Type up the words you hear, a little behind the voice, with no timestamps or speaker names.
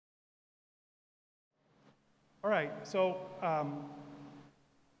All right, so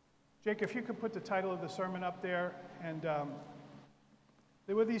Jake, if you could put the title of the sermon up there. And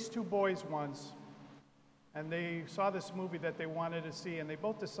there were these two boys once, and they saw this movie that they wanted to see, and they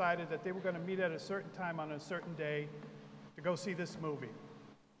both decided that they were going to meet at a certain time on a certain day to go see this movie.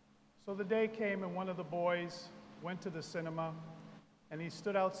 So the day came, and one of the boys went to the cinema, and he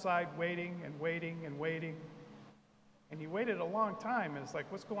stood outside waiting and waiting and waiting. And he waited a long time, and it's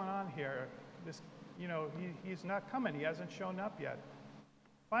like, what's going on here? He's not coming. He hasn't shown up yet.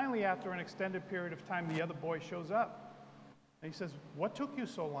 Finally, after an extended period of time, the other boy shows up. And he says, what took you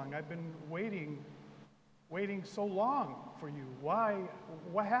so long? I've been waiting so long for you. Why?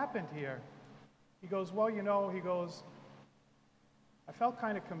 What happened here? He goes, well, I felt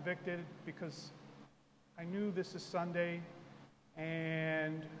kind of convicted because I knew this is Sunday,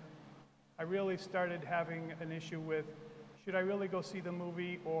 and I really started having an issue with, should I really go see the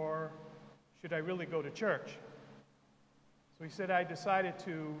movie or should I really go to church? So he said, I decided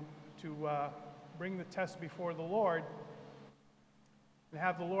to bring the test before the Lord and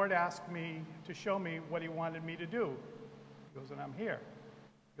have the Lord ask me to show me what he wanted me to do. He goes, and I'm here.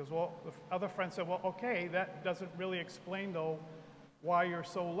 He goes, well, the other friend said, well, okay, that doesn't really explain, though, why you're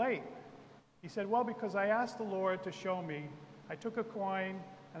so late. He said, well, because I asked the Lord to show me. I took a coin,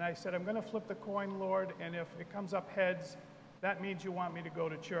 and I said, I'm going to flip the coin, Lord, and if it comes up heads, that means you want me to go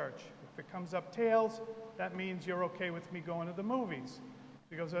to church. If it comes up tails, that means you're okay with me going to the movies.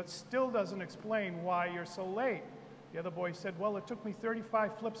 He goes, that still doesn't explain why you're so late. The other boy said, well, it took me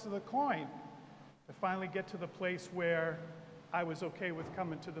 35 flips of the coin to finally get to the place where I was okay with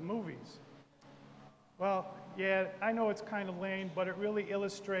coming to the movies. Well, yeah, I know it's kind of lame, but it really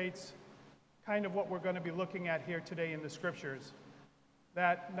illustrates kind of what we're going to be looking at here today in the scriptures.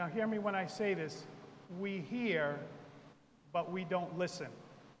 That, now hear me when I say this, we hear, but we don't listen.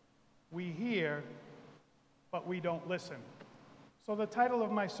 We hear, but we don't listen. So the title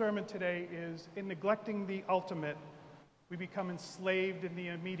of my sermon today is, In Neglecting the Ultimate, We Become Enslaved in the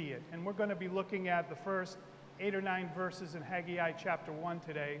Immediate. And we're going to be looking at the first 8 or 9 verses in Haggai chapter 1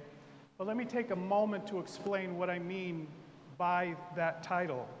 today. But let me take a moment to explain what I mean by that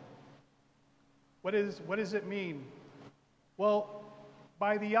title. What does it mean? Well,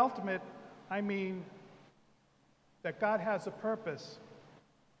 by the ultimate, I mean that God has a purpose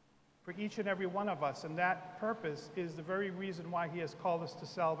for each and every one of us, and that purpose is the very reason why he has called us to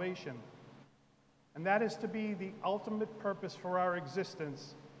salvation. And that is to be the ultimate purpose for our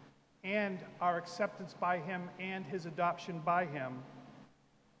existence and our acceptance by him and his adoption by him.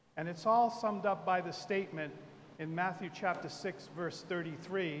 And it's all summed up by the statement in Matthew chapter 6, verse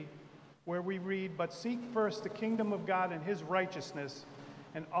 33, where we read, but seek first the kingdom of God and his righteousness,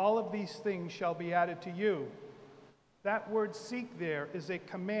 and all of these things shall be added to you. That word seek there is a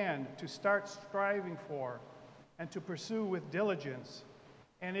command to start striving for and to pursue with diligence.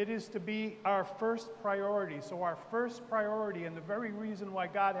 And it is to be our first priority. So our first priority, and the very reason why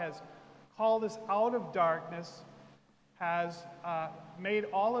God has called us out of darkness, has made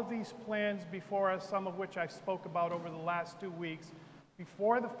all of these plans before us, some of which I spoke about over the last 2 weeks,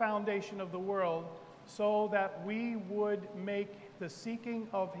 before the foundation of the world, so that we would make the seeking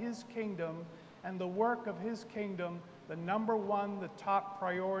of his kingdom and the work of his kingdom the number one, the top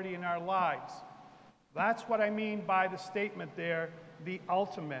priority in our lives. That's what I mean by the statement there, the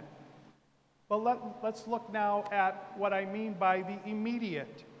ultimate. But let's look now at what I mean by the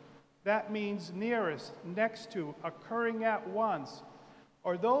immediate. That means nearest, next to, occurring at once,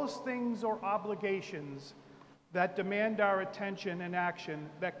 or those things or obligations that demand our attention and action,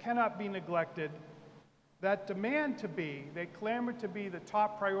 that cannot be neglected, that demand to be, they clamor to be the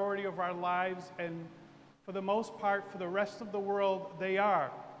top priority of our lives, and for the most part, for the rest of the world, they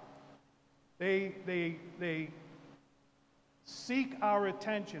are. They seek our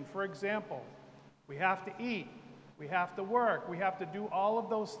attention. For example, we have to eat, we have to work, we have to do all of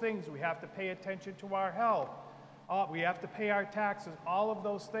those things. We have to pay attention to our health. We have to pay our taxes, all of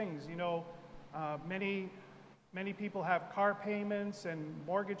those things. Many people have car payments and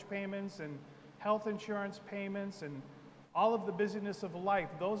mortgage payments and health insurance payments and all of the busyness of life.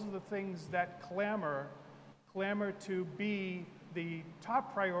 Those are the things that clamor to be the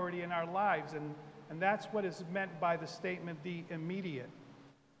top priority in our lives, and that's what is meant by the statement, the immediate.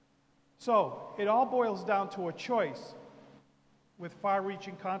 So it all boils down to a choice with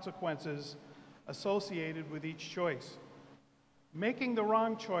far-reaching consequences associated with each choice. Making the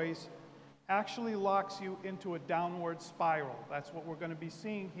wrong choice actually locks you into a downward spiral. That's what we're going to be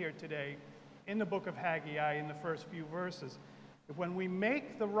seeing here today in the book of Haggai in the first few verses. When we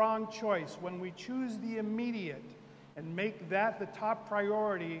make the wrong choice, when we choose the immediate and make that the top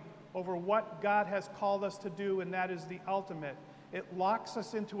priority, over what God has called us to do, and that is the ultimate. It locks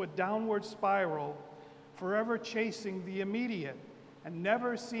us into a downward spiral, forever chasing the immediate and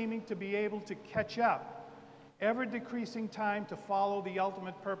never seeming to be able to catch up, ever decreasing time to follow the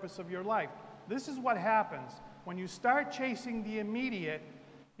ultimate purpose of your life. This is what happens when you start chasing the immediate.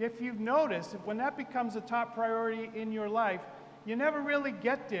 If you've noticed, when that becomes a top priority in your life, you never really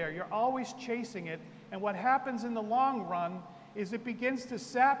get there. You're always chasing it. And what happens in the long run is it begins to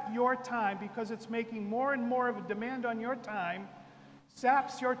sap your time, because it's making more and more of a demand on your time,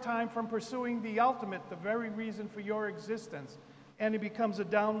 saps your time from pursuing the ultimate, the very reason for your existence. And it becomes a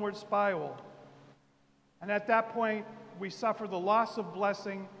downward spiral. And at that point, we suffer the loss of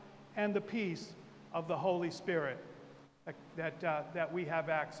blessing and the peace of the Holy Spirit that we have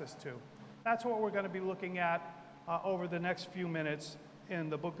access to. That's what we're going to be looking at over the next few minutes in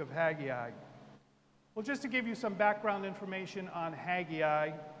the book of Haggai. Well, just to give you some background information on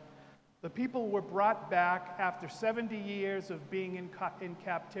Haggai, the people were brought back after 70 years of being in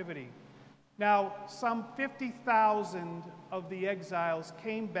captivity. Now, some 50,000 of the exiles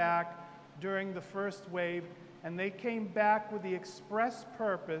came back during the first wave, and they came back with the express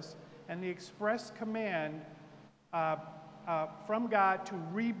purpose and the express command from God to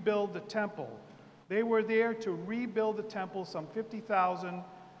rebuild the temple. They were there to rebuild the temple. Some 50,000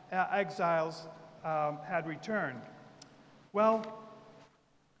 exiles had returned. Well,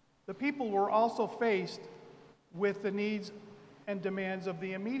 the people were also faced with the needs and demands of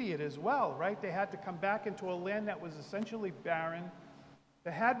the immediate as well, right? They had to come back into a land that was essentially barren.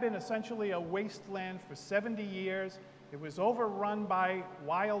 That had been essentially a wasteland for 70 years. It was overrun by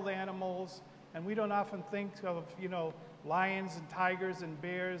wild animals, and we don't often think of, lions and tigers and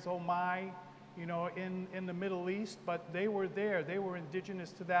bears, oh my, in the Middle East, but they were there. They were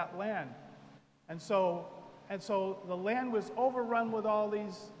indigenous to that land. And so the land was overrun with all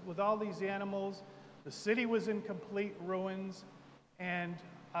these animals. The city was in complete ruins, and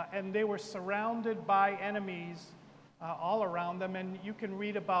they were surrounded by enemies all around them. And you can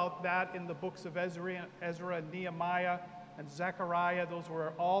read about that in the books of Ezra and Nehemiah and Zechariah. Those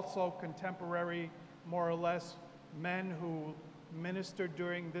were also contemporary, more or less, men who ministered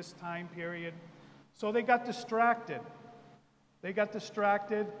during this time period. So they got distracted.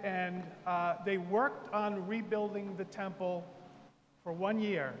 And they worked on rebuilding the temple for 1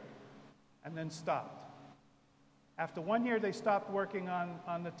 year and then stopped. After 1 year, they stopped working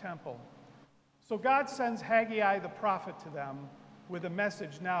on the temple. So God sends Haggai the prophet to them with a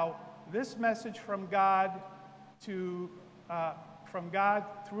message. Now, this message from God through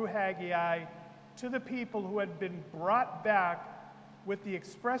Haggai to the people who had been brought back with the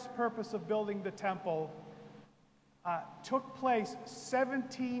express purpose of building the temple took place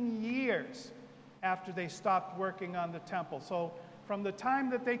 17 years after they stopped working on the temple. So from the time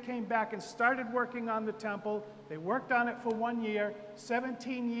that they came back and started working on the temple, they worked on it for 1 year,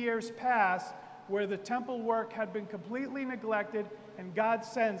 17 years passed where the temple work had been completely neglected, and God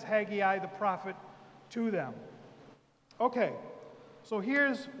sends Haggai the prophet to them. Okay, so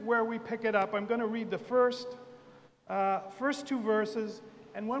here's where we pick it up. I'm going to read the first two verses,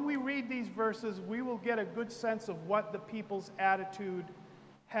 and when we read these verses, we will get a good sense of what the people's attitude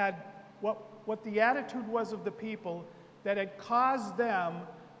had, what the attitude was of the people that had caused them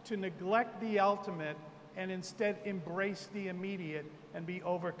to neglect the ultimate and instead embrace the immediate and be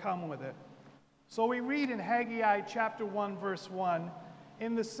overcome with it. So we read in Haggai chapter 1, verse 1,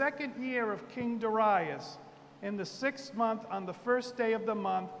 "In the second year of King Darius, in the 6th month, on the first day of the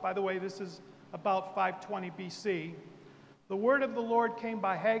month," by the way, this is about 520 BC, "the word of the Lord came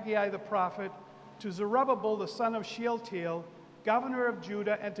by Haggai the prophet to Zerubbabel the son of Shealtiel, governor of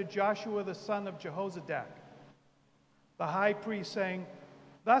Judah, and to Joshua the son of Jehozadak, the high priest, saying,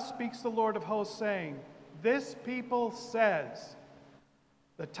 Thus speaks the Lord of hosts, saying, This people says,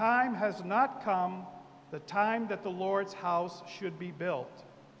 the time has not come, the time that the Lord's house should be built."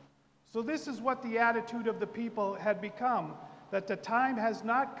 So this is what the attitude of the people had become, that the time has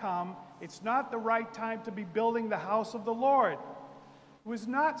not come, it's not the right time to be building the house of the Lord. It was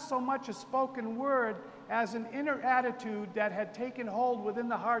not so much a spoken word as an inner attitude that had taken hold within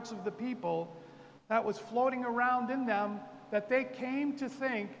the hearts of the people, that was floating around in them, that they came to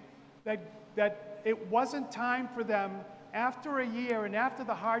think that it wasn't time for them after a year and after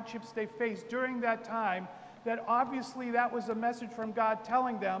the hardships they faced during that time, that obviously that was a message from God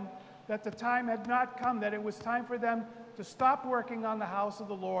telling them that the time had not come, that it was time for them to stop working on the house of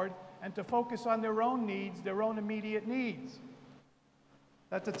the Lord and to focus on their own needs, their own immediate needs.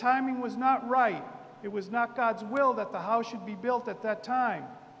 That the timing was not right. It was not God's will that the house should be built at that time.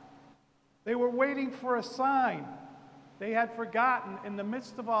 They were waiting for a sign. They had forgotten in the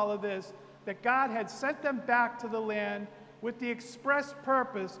midst of all of this that God had sent them back to the land with the express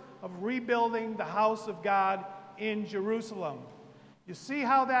purpose of rebuilding the house of God in Jerusalem. You see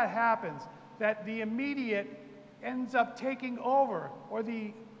how that happens, that the immediate ends up taking over, or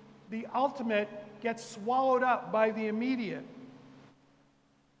the ultimate gets swallowed up by the immediate.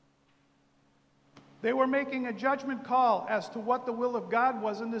 They were making a judgment call as to what the will of God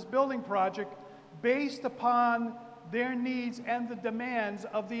was in this building project based upon their needs and the demands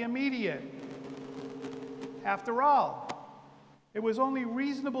of the immediate. After all, it was only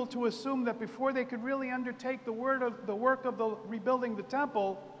reasonable to assume that before they could really undertake the work of rebuilding the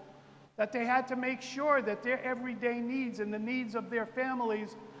temple, that they had to make sure that their everyday needs and the needs of their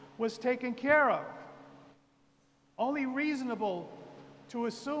families was taken care of. Only reasonable to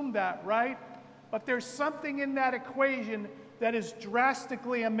assume that, right? But there's something in that equation that is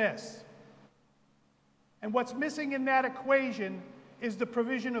drastically amiss. And what's missing in that equation is the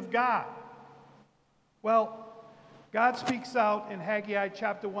provision of God. Well, God speaks out in Haggai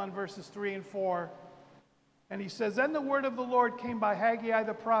chapter 1, verses 3 and 4, and he says, "Then the word of the Lord came by Haggai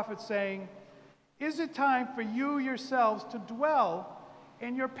the prophet, saying, Is it time for you yourselves to dwell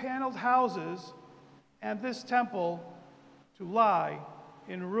in your paneled houses, and this temple to lie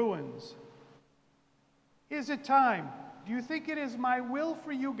in ruins?" Is it time? Do you think it is my will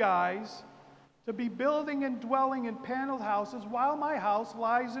for you guys to be building and dwelling in paneled houses while my house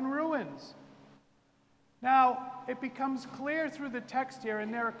lies in ruins? Now, it becomes clear through the text here,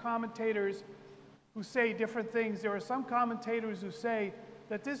 and there are commentators who say different things. There are some commentators who say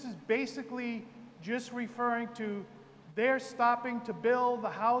that this is basically just referring to their stopping to build the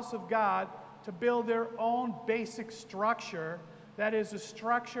house of God, to build their own basic structure. That is, a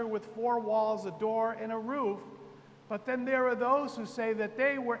structure with 4 walls, a door, and a roof. But then there are those who say that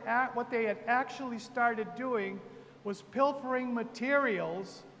what they had actually started doing was pilfering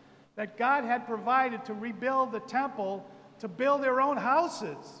materials that God had provided to rebuild the temple, to build their own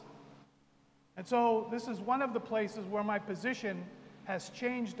houses. And so this is one of the places where my position has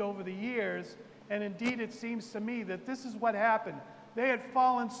changed over the years, and indeed it seems to me that this is what happened. They had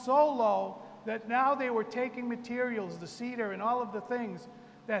fallen so low that now they were taking materials, the cedar and all of the things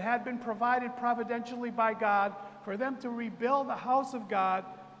that had been provided providentially by God for them to rebuild the house of God,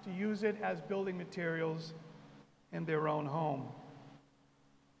 to use it as building materials in their own home.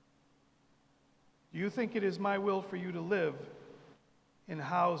 Do you think it is my will for you to live in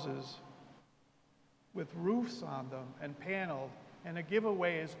houses with roofs on them and paneled, and a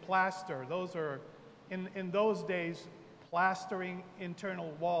giveaway is plaster? Those are, in those days, plastering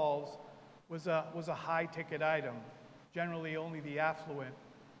internal walls was a high-ticket item. Generally, only the affluent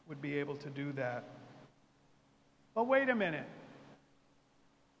would be able to do that. But wait a minute.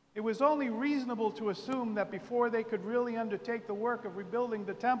 It was only reasonable to assume that before they could really undertake the work of rebuilding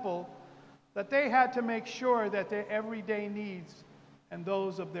the temple, that they had to make sure that their everyday needs and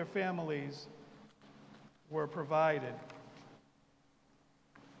those of their families were provided.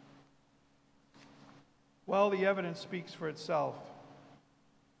 Well, the evidence speaks for itself.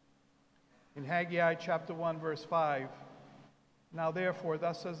 In Haggai chapter 1, verse 5, "Now therefore,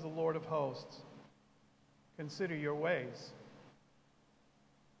 thus says the Lord of hosts, consider your ways."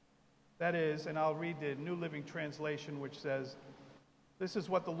 That is, and I'll read the New Living Translation, which says, "This is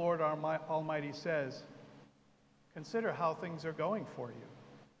what the Lord Almighty says. Consider how things are going for you.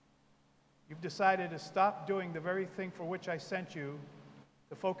 You've decided to stop doing the very thing for which I sent you,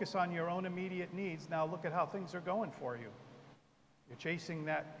 to focus on your own immediate needs. Now look at how things are going for you. You're chasing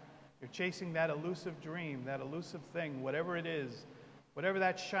that elusive dream, that elusive thing, whatever it is, whatever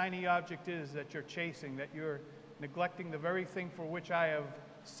that shiny object is that you're chasing, that you're neglecting the very thing for which I have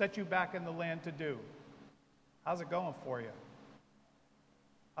set you back in the land to do. How's it going for you?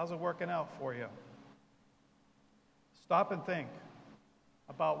 How's it working out for you? Stop and think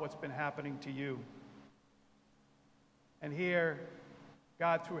about what's been happening to you." And here,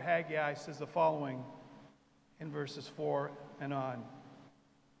 God through Haggai says the following in verses 4 and on.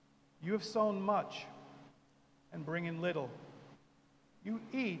 "You have sown much and bring in little. You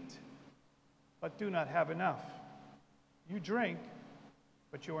eat, but do not have enough. You drink,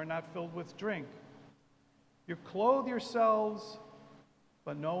 but you are not filled with drink. You clothe yourselves,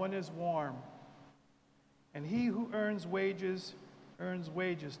 but no one is warm. And he who earns wages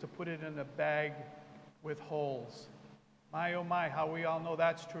to put it in a bag with holes." My, oh my, how we all know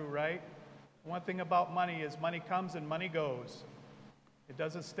that's true, right? One thing about money is money comes and money goes. It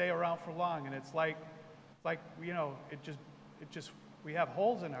doesn't stay around for long, and it's like you know, it just we have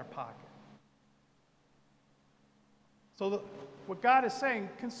holes in our pocket. So what God is saying,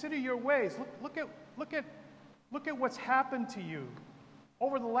 consider your ways. Look at Look at what's happened to you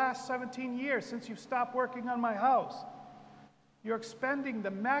over the last 17 years since you've stopped working on my house. You're expending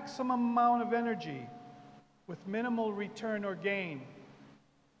the maximum amount of energy with minimal return or gain.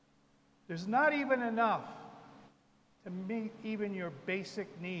 There's not even enough to meet even your basic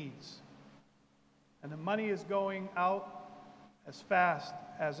needs. And the money is going out as fast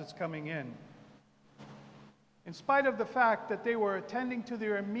as it's coming in. In spite of the fact that they were attending to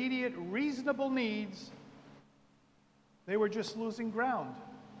their immediate reasonable needs, they were just losing ground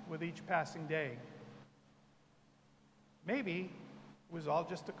with each passing day. Maybe it was all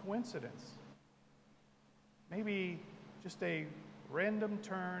just a coincidence. Maybe just a random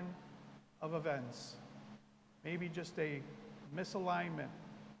turn of events. Maybe just a misalignment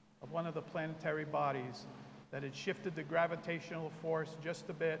of one of the planetary bodies that had shifted the gravitational force just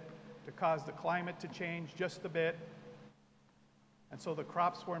a bit to cause the climate to change just a bit. And so the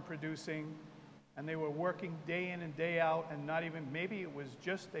crops weren't producing, and they were working day in and day out, and not even, maybe it was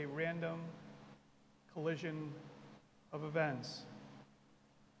just a random collision of events.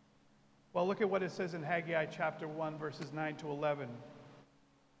 Well, look at what it says in Haggai chapter 1, verses 9 to 11.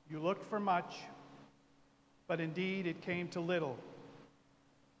 You looked for much, but indeed it came to little.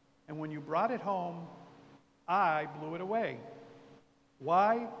 And when you brought it home, I blew it away.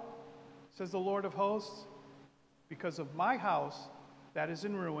 Why? Says the Lord of hosts. Because of my house that is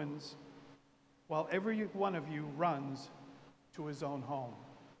in ruins, while every one of you runs to his own home.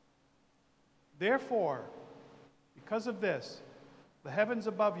 Therefore, because of this, the heavens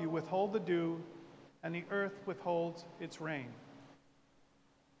above you withhold the dew, and the earth withholds its rain.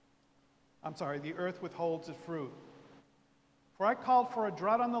 The earth withholds its fruit. For I called for a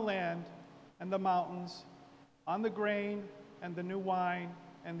drought on the land and the mountains, on the grain and the new wine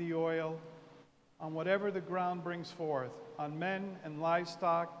and the oil, on whatever the ground brings forth, on men and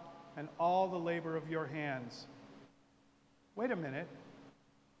livestock and all the labor of your hands. Wait a minute.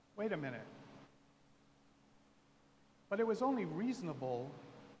 But it was only reasonable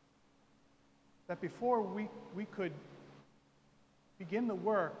that before we could begin the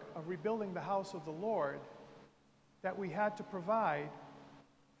work of rebuilding the house of the Lord, that we had to provide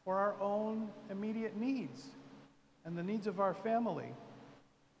for our own immediate needs and the needs of our family.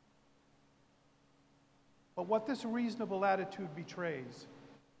 But what this reasonable attitude betrays,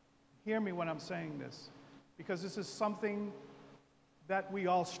 hear me when I'm saying this, because this is something that we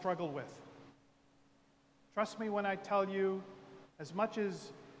all struggle with. Trust me when I tell you, as much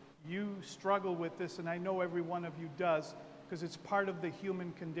as you struggle with this, and I know every one of you does, because it's part of the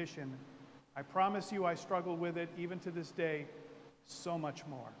human condition, I promise you I struggle with it even to this day, so much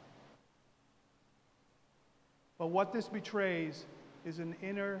more. But what this betrays is an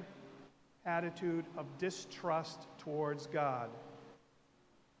inner attitude of distrust towards God.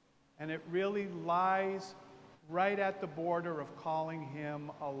 And it really lies right at the border of calling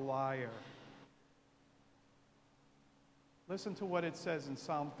him a liar. Listen to what it says in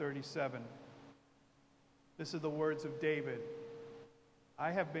Psalm 37. This is the words of David.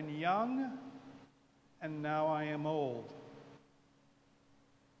 I have been young, and now I am old.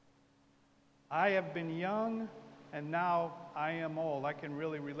 I have been young, and now I am old. I can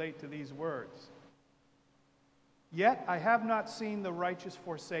really relate to these words. Yet I have not seen the righteous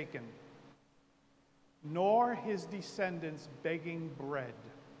forsaken, nor his descendants begging bread.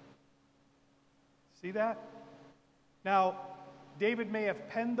 See that? Now, David may have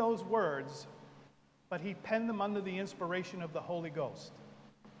penned those words, but he penned them under the inspiration of the Holy Ghost.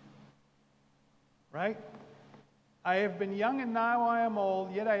 Right? I have been young and now I am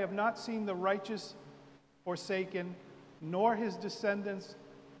old, yet I have not seen the righteous forsaken, nor his descendants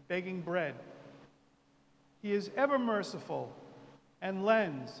begging bread. He is ever merciful and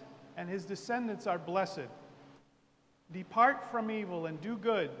lends, and his descendants are blessed. Depart from evil and do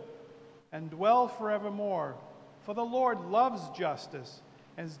good, and dwell forevermore. For the Lord loves justice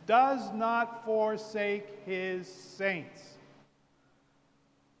and does not forsake his saints.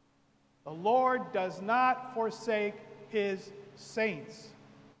 The Lord does not forsake his saints.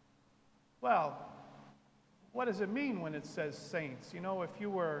 Well, what does it mean when it says saints? You know, if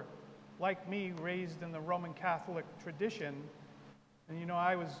you were, like me, raised in the Roman Catholic tradition, and you know,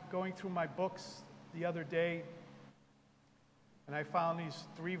 I was going through my books the other day, and I found these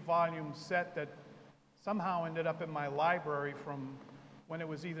 3-volume set that somehow ended up in my library from when it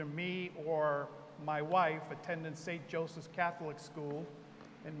was either me or my wife attending St. Joseph's Catholic School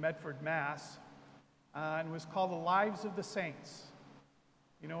in Medford, Mass. And it was called The Lives of the Saints.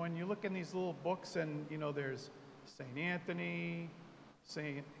 You know, and you look in these little books and, you know, there's St. Anthony,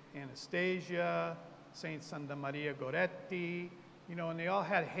 St. Anastasia, St. Santa Maria Goretti, you know, and they all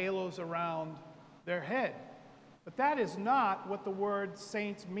had halos around their head. But that is not what the word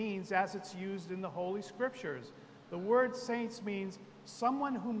saints means as it's used in the Holy Scriptures. The word saints means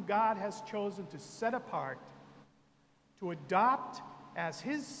someone whom God has chosen to set apart, to adopt as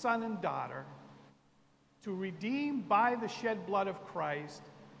his son and daughter, to redeem by the shed blood of Christ,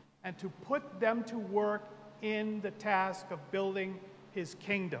 and to put them to work in the task of building his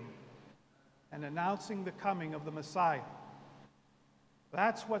kingdom and announcing the coming of the Messiah.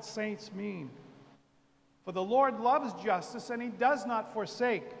 That's what saints mean. For the Lord loves justice, and he does not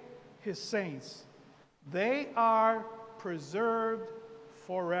forsake his saints. They are preserved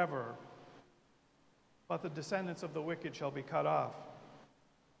forever, but the descendants of the wicked shall be cut off.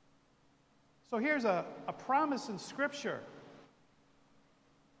 So here's a promise in Scripture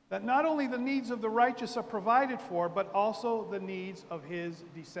that not only the needs of the righteous are provided for, but also the needs of his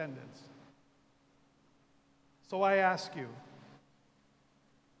descendants. So I ask you,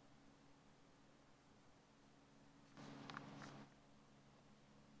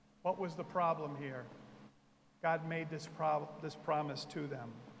 what was the problem here? God made this promise to them.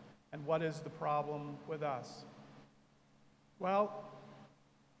 And what is the problem with us? Well,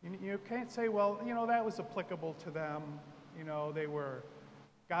 you can't say, well, that was applicable to them. They were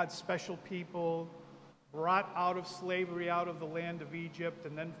God's special people, brought out of slavery, out of the land of Egypt,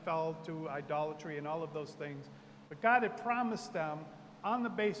 and then fell to idolatry and all of those things. But God had promised them, on the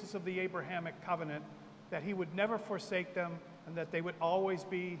basis of the Abrahamic covenant, that he would never forsake them and that they would always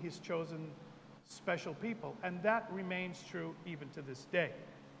be his chosen special people. And that remains true even to this day.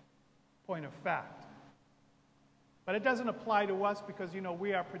 Point of fact. But it doesn't apply to us because,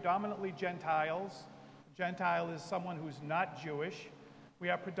 we are predominantly Gentiles. A Gentile is someone who's not Jewish. We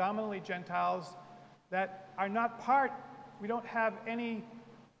are predominantly Gentiles that are not we don't have any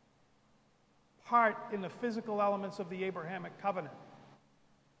part in the physical elements of the Abrahamic covenant.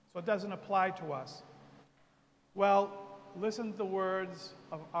 So it doesn't apply to us. Well, listen to the words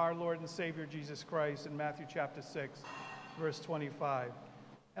of our Lord and Savior Jesus Christ in Matthew chapter 6, verse 25.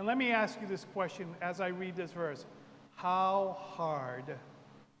 And let me ask you this question as I read this verse. How hard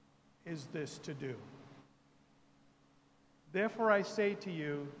is this to do? Therefore I say to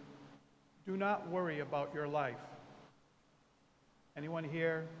you, do not worry about your life. Anyone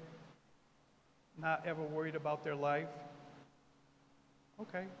here not ever worried about their life?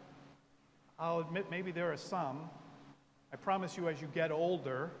 Okay. I'll admit maybe there are some. I promise you, as you get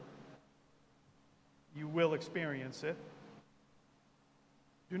older, you will experience it.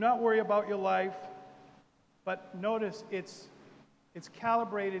 Do not worry about your life, but notice it's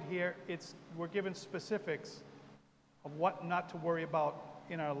calibrated here. We're given specifics of what not to worry about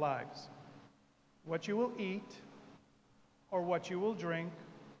in our lives. What you will eat or what you will drink,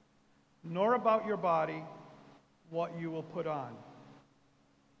 nor about your body, what you will put on.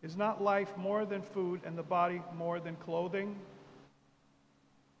 Is not life more than food and the body more than clothing?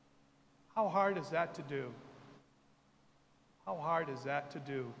 How hard is that to do? How hard is that to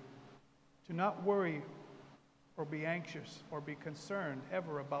do? To not worry or be anxious or be concerned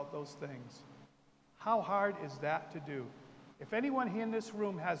ever about those things. How hard is that to do? If anyone here in this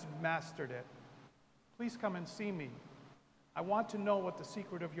room has mastered it, please come and see me. I want to know what the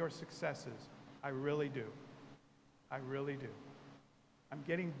secret of your success is. I really do. I really do. I'm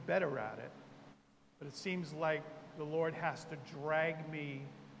getting better at it, but it seems like the Lord has to drag me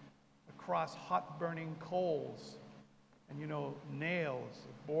across hot burning coals and, nails,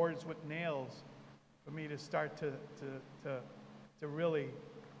 boards with nails, for me to start to really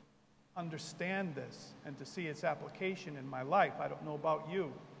understand this and to see its application in my life. I don't know about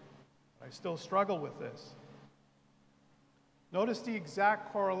you, but I still struggle with this. Notice the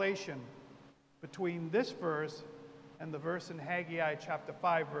exact correlation between this verse and the verse in Haggai chapter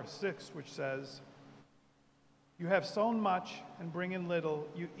 5, verse 6, which says, you have sown much and bring in little.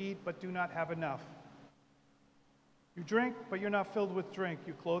 You eat but do not have enough. You drink, but you're not filled with drink.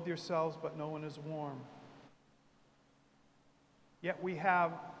 You clothe yourselves, but no one is warm. Yet we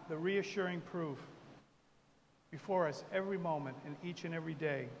have the reassuring proof before us every moment and each and every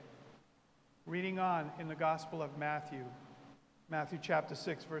day. Reading on in the Gospel of Matthew chapter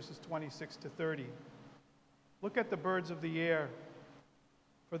 6, verses 26 to 30. Look at the birds of the air,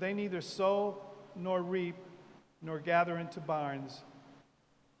 for they neither sow nor reap nor gather into barns,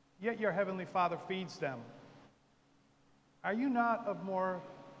 yet your heavenly Father feeds them. Are you not of more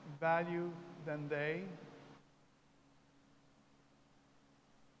value than they?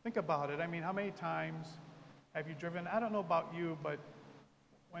 Think about it. How many times have you driven? I don't know about you, but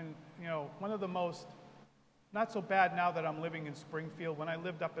when, one of the most, not so bad now that I'm living in Springfield, when I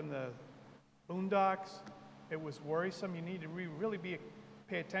lived up in the boondocks, it was worrisome. You needed to really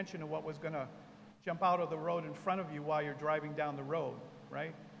pay attention to what was going to jump out of the road in front of you while you're driving down the road,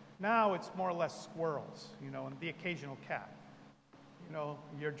 right? Now it's more or less squirrels, and the occasional cat.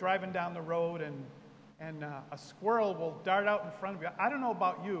 You're driving down the road and a squirrel will dart out in front of you. I don't know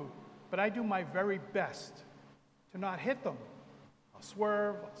about you, but I do my very best to not hit them. I'll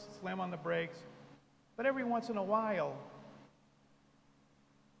swerve, I'll slam on the brakes, but every once in a while,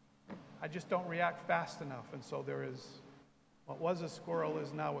 I just don't react fast enough, and so there is what was a squirrel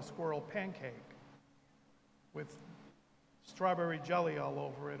is now a squirrel pancake with strawberry jelly all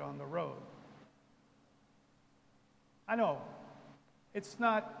over it on the road. I know, it's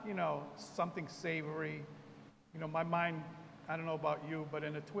not, something savory. My mind, I don't know about you, but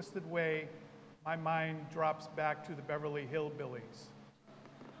in a twisted way, my mind drops back to the Beverly Hillbillies.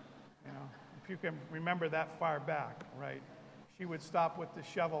 If you can remember that far back, right? She would stop with the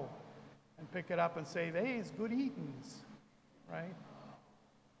shovel and pick it up and say, "Hey, it's good eatings," right?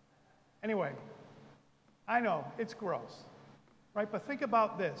 Anyway, I know, it's gross, right? But think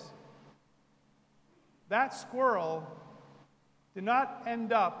about this. That squirrel did not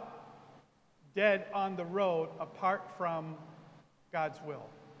end up dead on the road apart from God's will,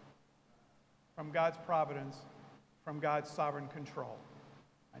 from God's providence, from God's sovereign control.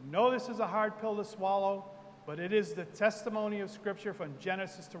 I know this is a hard pill to swallow, but it is the testimony of Scripture from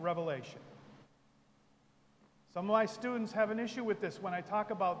Genesis to Revelation. Some of my students have an issue with this when I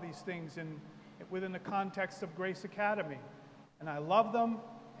talk about these things within the context of Grace Academy. And I love them,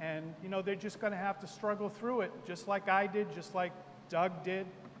 and they're just going to have to struggle through it, just like I did, just like Doug did.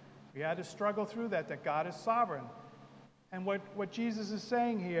 We had to struggle through that God is sovereign. And what Jesus is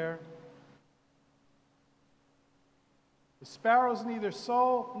saying here, the sparrows neither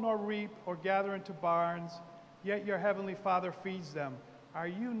sow nor reap or gather into barns, yet your heavenly Father feeds them. Are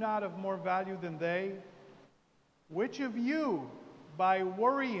you not of more value than they? Which of you, by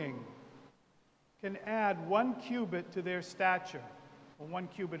worrying, can add 1 cubit to their stature? Well, 1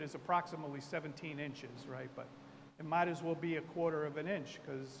 cubit is approximately 17 inches, right? But it might as well be 1/4 of an inch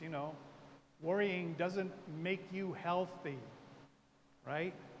because, worrying doesn't make you healthy,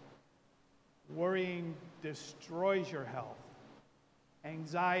 right? Worrying destroys your health.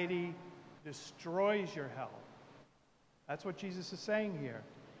 Anxiety destroys your health. That's what Jesus is saying here.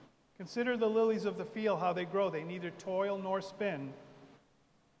 Consider the lilies of the field, how they grow. They neither toil nor spin.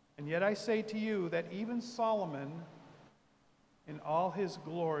 And yet I say to you that even Solomon, in all his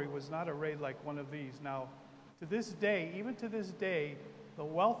glory, was not arrayed like one of these. Now, to this day, even to this day, the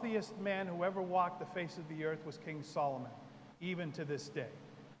wealthiest man who ever walked the face of the earth was King Solomon, even to this day.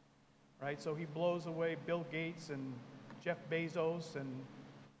 Right? So he blows away Bill Gates and Jeff Bezos and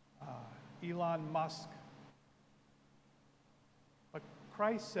Elon Musk. But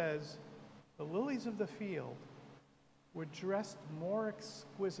Christ says the lilies of the field were dressed more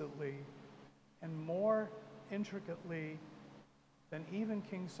exquisitely and more intricately than even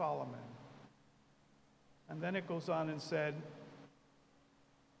King Solomon. And then it goes on and said,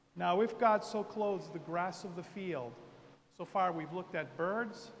 now if God so clothes the grass of the field, so far we've looked at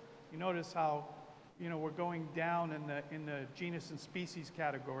birds. You notice how, we're going down in the genus and species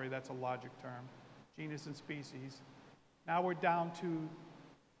category. That's a logic term, genus and species. Now we're down to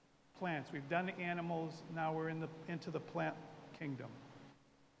plants. We've done the animals. Now we're into the plant kingdom.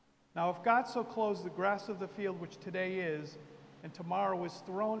 Now if God so clothes the grass of the field, which today is, and tomorrow is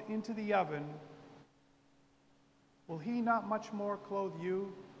thrown into the oven, will he not much more clothe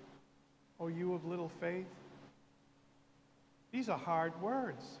you, O you of little faith? These are hard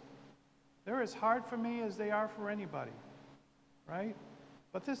words. They're as hard for me as they are for anybody, right?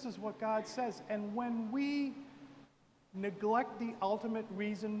 But this is what God says. And when we neglect the ultimate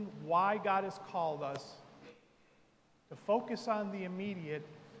reason why God has called us to focus on the immediate,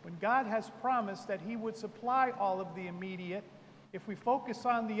 when God has promised that he would supply all of the immediate, if we focus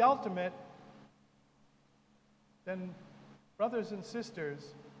on the ultimate, then, brothers and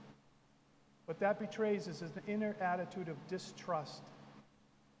sisters, what that betrays is an inner attitude of distrust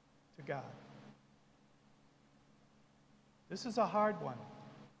to God. This is a hard one.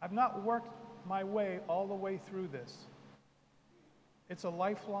 I've not worked my way all the way through this. It's a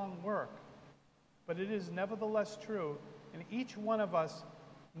lifelong work, but it is nevertheless true, and each one of us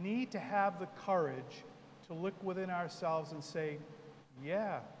need to have the courage to look within ourselves and say,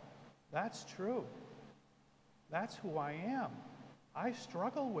 yeah, that's true. That's who I am. I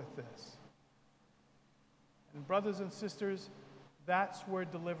struggle with this. And brothers and sisters, that's where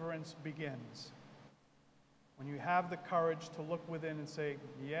deliverance begins. When you have the courage to look within and say,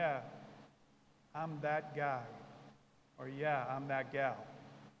 yeah, I'm that guy. Or yeah, I'm that gal.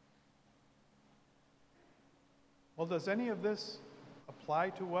 Well, does any of this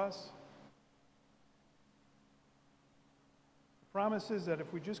apply to us? Promises that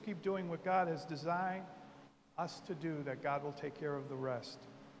if we just keep doing what God has designed us to do, that God will take care of the rest.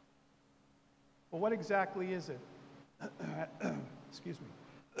 But what exactly is it? Excuse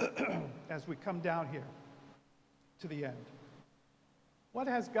me. As we come down here to the end. What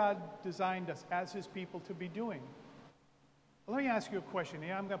has God designed us as his people to be doing? Well, let me ask you a question.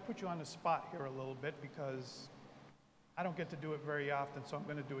 Yeah, I'm going to put you on the spot here a little bit because I don't get to do it very often, so I'm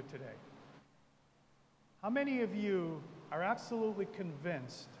going to do it today. How many of you are absolutely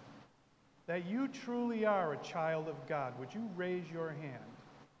convinced that you truly are a child of God? Would you raise your hand?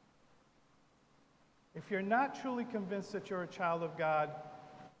 If you're not truly convinced that you're a child of God,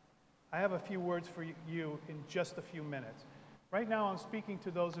 I have a few words for you in just a few minutes. Right now, I'm speaking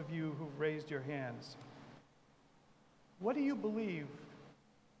to those of you who've raised your hands. What do you believe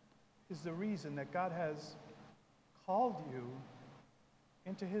is the reason that God has called you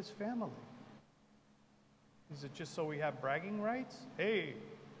into his family? Is it just so we have bragging rights? Hey,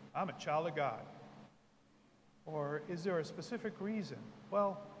 I'm a child of God. Or is there a specific reason?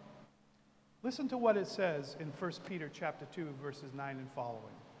 Well, listen to what it says in 1 Peter chapter 2, verses 9 and following.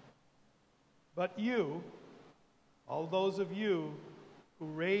 But you, all those of you who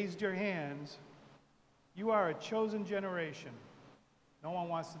raised your hands, you are a chosen generation. No one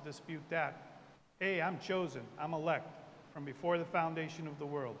wants to dispute that. Hey, I'm chosen. I'm elect from before the foundation of the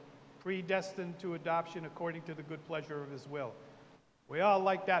world, predestined to adoption according to the good pleasure of his will. We all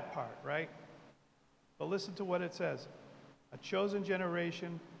like that part, right? But listen to what it says. A chosen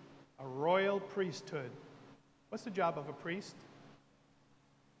generation, a royal priesthood. What's the job of a priest?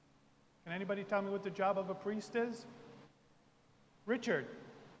 Can anybody tell me what the job of a priest is? Richard.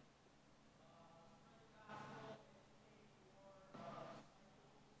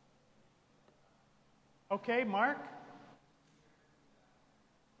 Okay, Mark?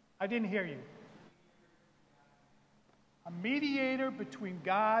 I didn't hear you. A mediator between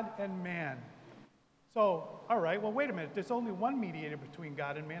God and man. So, all right, well, wait a minute. There's only one mediator between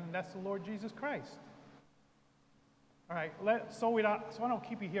God and man, and that's the Lord Jesus Christ. All right, so I don't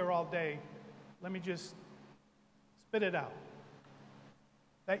keep you here all day, let me just spit it out.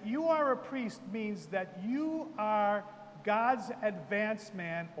 That you are a priest means that you are God's advanced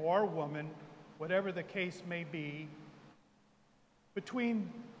man or woman, whatever the case may be, between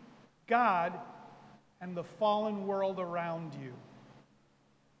God and the fallen world around you.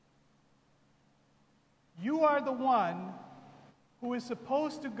 You are the one who is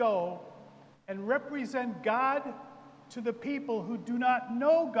supposed to go and represent God to the people who do not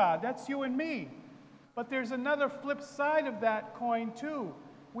know God. That's you and me. But there's another flip side of that coin too.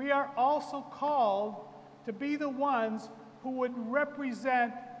 We are also called to be the ones who would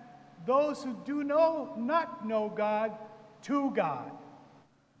represent those who do not know God to God.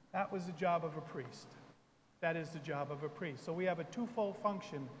 That was the job of a priest. That is the job of a priest. So we have a twofold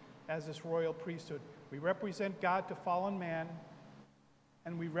function as this royal priesthood. We represent God to fallen man,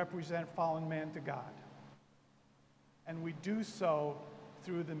 and we represent fallen man to God. And we do so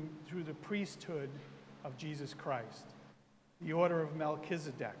through the priesthood of Jesus Christ, the order of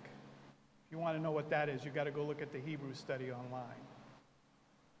Melchizedek. If you want to know what that is, you've got to go look at the Hebrew study online.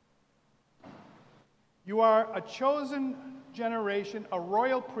 You are a chosen generation, a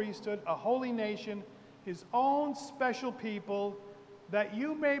royal priesthood, a holy nation, his own special people, that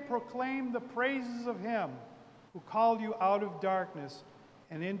you may proclaim the praises of him who called you out of darkness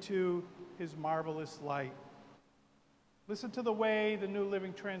and into his marvelous light. Listen to the way the New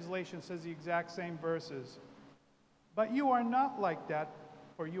Living Translation says the exact same verses. But you are not like that,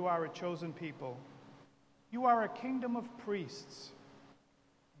 for you are a chosen people. You are a kingdom of priests,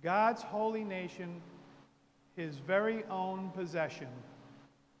 God's holy nation, his very own possession.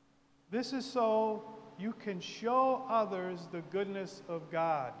 This is so you can show others the goodness of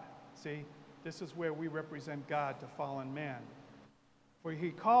God. See, this is where we represent God to fallen man. For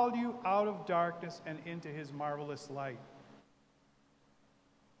he called you out of darkness and into his marvelous light.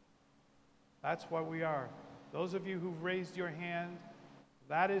 That's what we are. Those of you who've raised your hand,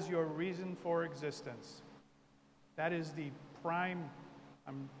 that is your reason for existence. That is the prime,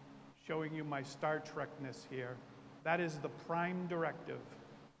 I'm showing you my Star Trek-ness here. That is the prime directive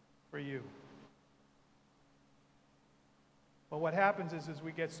for you. But what happens is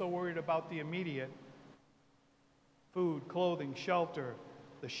we get so worried about the immediate, food, clothing, shelter,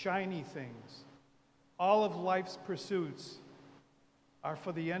 the shiny things. All of life's pursuits are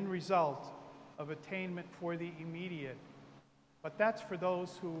for the end result of attainment for the immediate. But that's for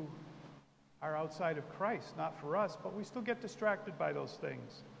those who are outside of Christ, not for us, but we still get distracted by those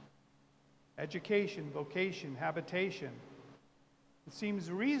things. Education, vocation, habitation. It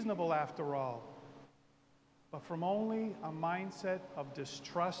seems reasonable after all. but from only a mindset of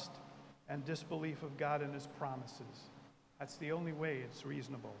distrust and disbelief of God and his promises. That's the only way it's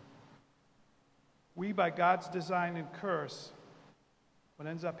reasonable. We, by God's design and curse, what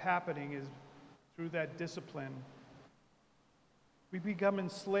ends up happening is through that discipline, we become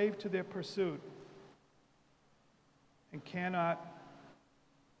enslaved to their pursuit and cannot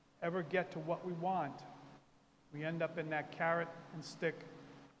ever get to what we want. We end up in that carrot and stick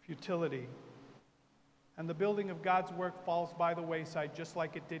futility. And the building of God's work falls by the wayside, just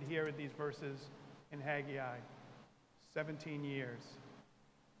like it did here in these verses in Haggai. 17 years.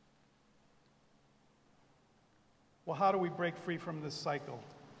 Well, how do we break free from this cycle?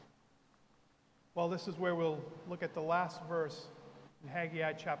 Well, this is where we'll look at the last verse in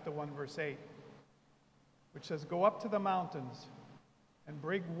Haggai chapter 1, verse 8, which says, "Go up to the mountains and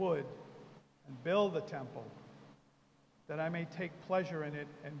bring wood and build the temple, that I may take pleasure in it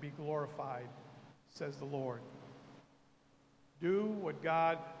and be glorified, says the Lord." Do what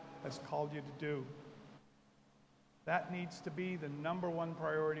God has called you to do. That needs to be the number one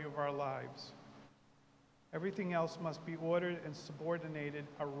priority of our lives. Everything else must be ordered and subordinated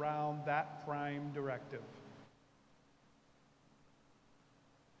around that prime directive.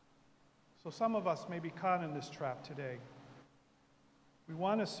 So some of us may be caught in this trap today. We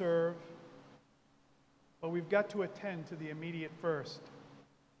want to serve, but we've got to attend to the immediate first.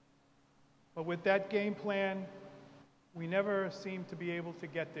 But with that game plan, we never seem to be able to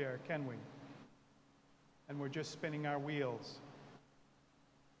get there, can we? And we're just spinning our wheels.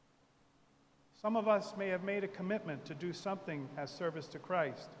 Some of us may have made a commitment to do something as service to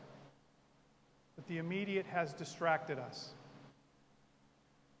Christ, but the immediate has distracted us.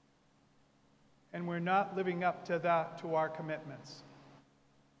 And we're not living up to our commitments.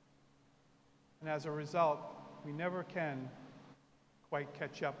 And as a result, we never can quite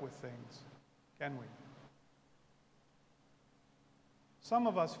catch up with things, can we? Some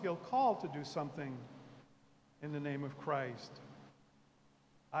of us feel called to do something in the name of Christ,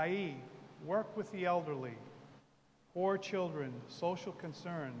 i.e., work with the elderly, poor children, social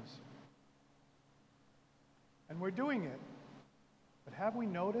concerns. And we're doing it. But have we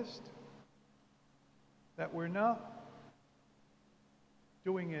noticed that we're not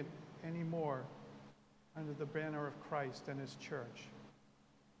doing it anymore under the banner of Christ and his church?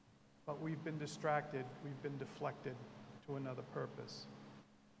 But we've been distracted, we've been deflected to another purpose.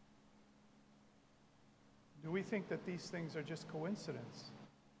 Do we think that these things are just coincidence?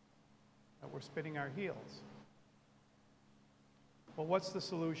 That we're spinning our heels? Well, what's the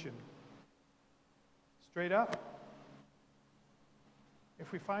solution? Straight up.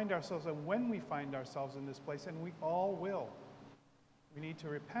 If we find ourselves, and when we find ourselves in this place, and we all will, we need to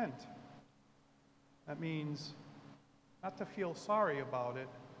repent. That means not to feel sorry about it,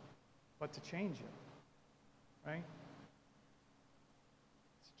 but to change it, right?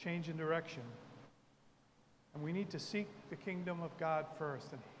 It's a change in direction. And we need to seek the kingdom of God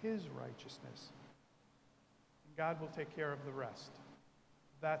first and his righteousness. And God will take care of the rest.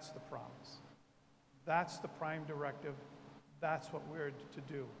 That's the promise. That's the prime directive. That's what we're to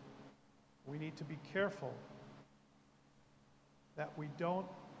do. We need to be careful that we don't,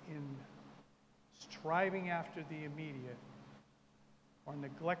 in striving after the immediate or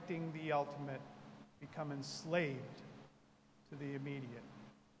neglecting the ultimate, become enslaved to the immediate.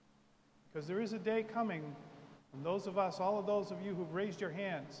 Because there is a day coming when those of us, all of those of you who've raised your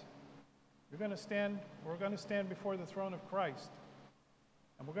hands, we're going to stand before the throne of Christ.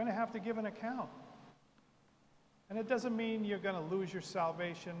 And we're going to have to give an account. And it doesn't mean you're going to lose your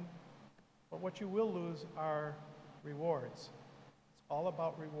salvation, but what you will lose are rewards. It's all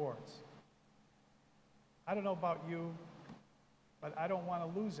about rewards. I don't know about you, but I don't want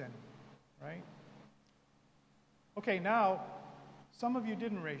to lose any, right? Okay, now, some of you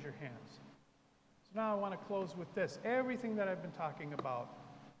didn't raise your hands. So now I want to close with this. Everything that I've been talking about,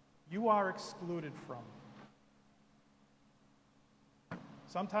 you are excluded from.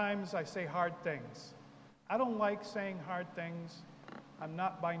 Sometimes I say hard things. I don't like saying hard things. I'm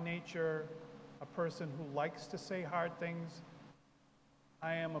not by nature a person who likes to say hard things.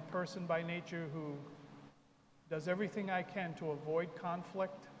 I am a person by nature who does everything I can to avoid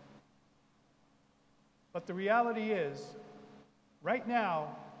conflict. But the reality is, right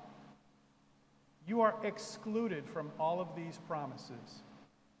now, you are excluded from all of these promises.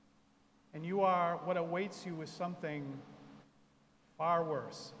 And what awaits you is something far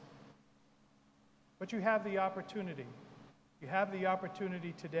worse. But you have the opportunity. You have the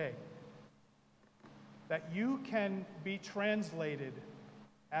opportunity today that you can be translated,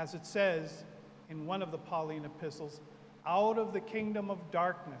 as it says in one of the Pauline epistles, out of the kingdom of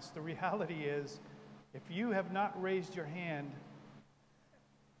darkness. The reality is If you have not raised your hand,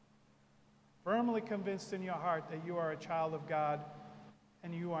 firmly convinced in your heart that you are a child of God,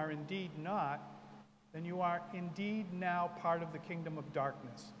 and you are indeed not, then you are indeed now part of the kingdom of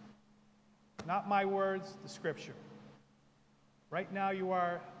darkness. Not my words, the Scripture. Right now you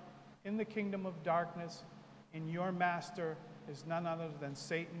are in the kingdom of darkness, and your master is none other than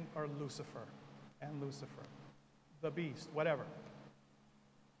Satan or Lucifer, the beast, whatever.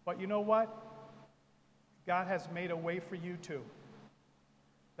 But you know what? God has made a way for you too,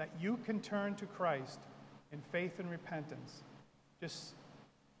 that you can turn to Christ in faith and repentance.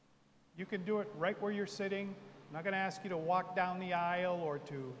 You can do it right where you're sitting. I'm not going to ask you to walk down the aisle or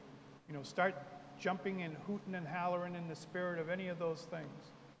to, start jumping and hooting and hollering in the spirit of any of those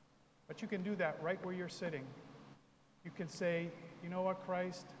things. But you can do that right where you're sitting. You can say, you know what,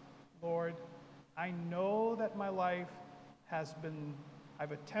 Christ, Lord, I know that my life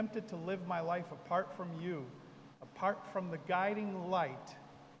I've attempted to live my life apart from you, apart from the guiding light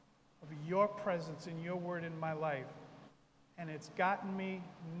of your presence and your word in my life. And it's gotten me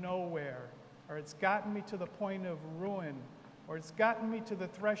nowhere, or it's gotten me to the point of ruin, or it's gotten me to the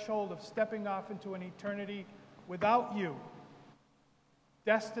threshold of stepping off into an eternity without you,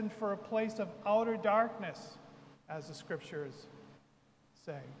 destined for a place of outer darkness, as the Scriptures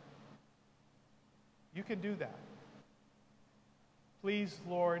say. You can do that. Please,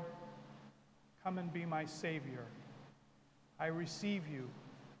 Lord, come and be my Savior. I receive you.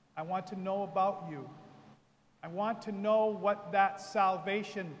 I want to know about you. I want to know what that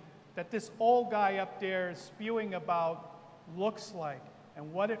salvation that this old guy up there is spewing about looks like,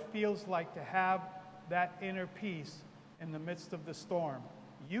 and what it feels like to have that inner peace in the midst of the storm.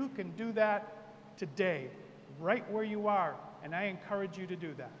 You can do that today, right where you are, and I encourage you to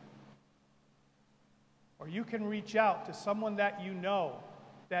do that. Or you can reach out to someone that you know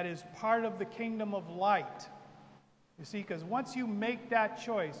that is part of the kingdom of light. You see, because once you make that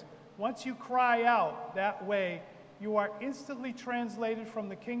choice, once you cry out that way, you are instantly translated from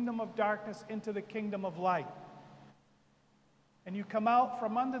the kingdom of darkness into the kingdom of light. And you come out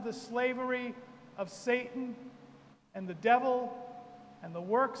from under the slavery of Satan and the devil and the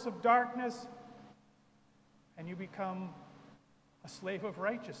works of darkness, and you become a slave of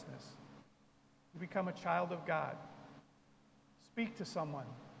righteousness. You become a child of God. Speak to someone.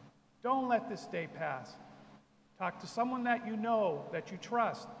 Don't let this day pass. Talk to someone that you know, that you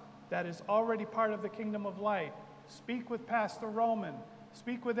trust, that is already part of the kingdom of light. Speak with Pastor Roman.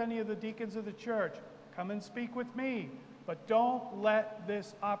 Speak with any of the deacons of the church. Come and speak with me. But don't let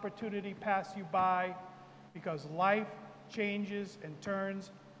this opportunity pass you by, because life changes and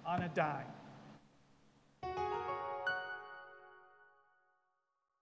turns on a dime.